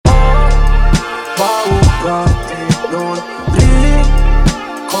paura di non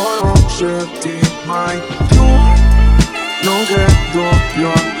riconoscerti mai più. Non credo più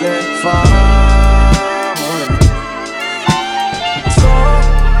alle favole. So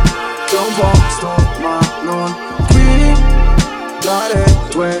che un po' sto ma non qui. Dare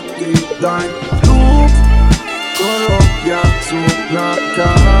tue grida in loop. Corro via sulla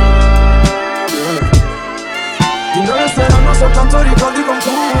cabina. Di noi resteranno soltanto ricordi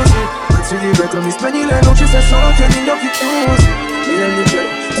confusi. Pezzi di vetro, mi spegni le luci se solo tieni gli occhi chiusi. Mi rendi che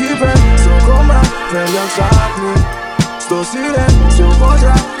ti penso come per rialzarmi. Sto silenzio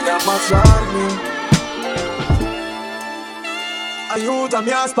potrebbe ammazzarmi.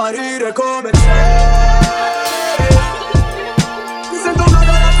 Aiutami a sparire come sei. Mi sento una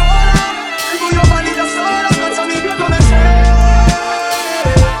gara sola. Il buio parli da sola. Spazzami via come sei.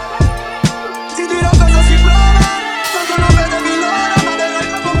 Ti dirò cosa si prova. Tanto non vedevi l'ora. Ma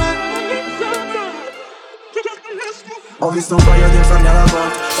dell'aria con me. Ho visto un paio di inferni alla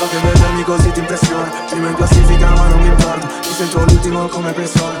volta. So che vedermi così ti impressiona. Prima in classifica ma non mi importa. Mi sento l'ultimo come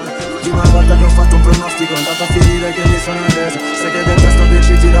persona. L'ultima volta che ho fatto un pronostico, è andato a finire che mi sono arreso. Sai che detesto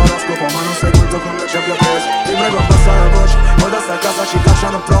dirci l'oroscopo, ma non sai quanto con me ci abbia preso. Ti prego abbassa la voce, poi da sta casa ci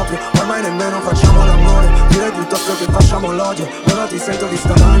cacciano proprio. Ormai nemmeno facciamo l'amore, direi piuttosto che facciamo l'odio. Ora ti sento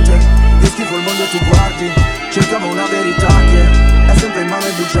distante, di schifo il mondo e tu guardi. Cercavo una verità che è sempre in mano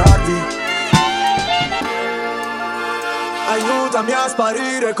ai bugiardi. Aiutami a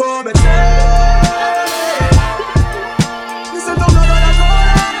sparire come sei.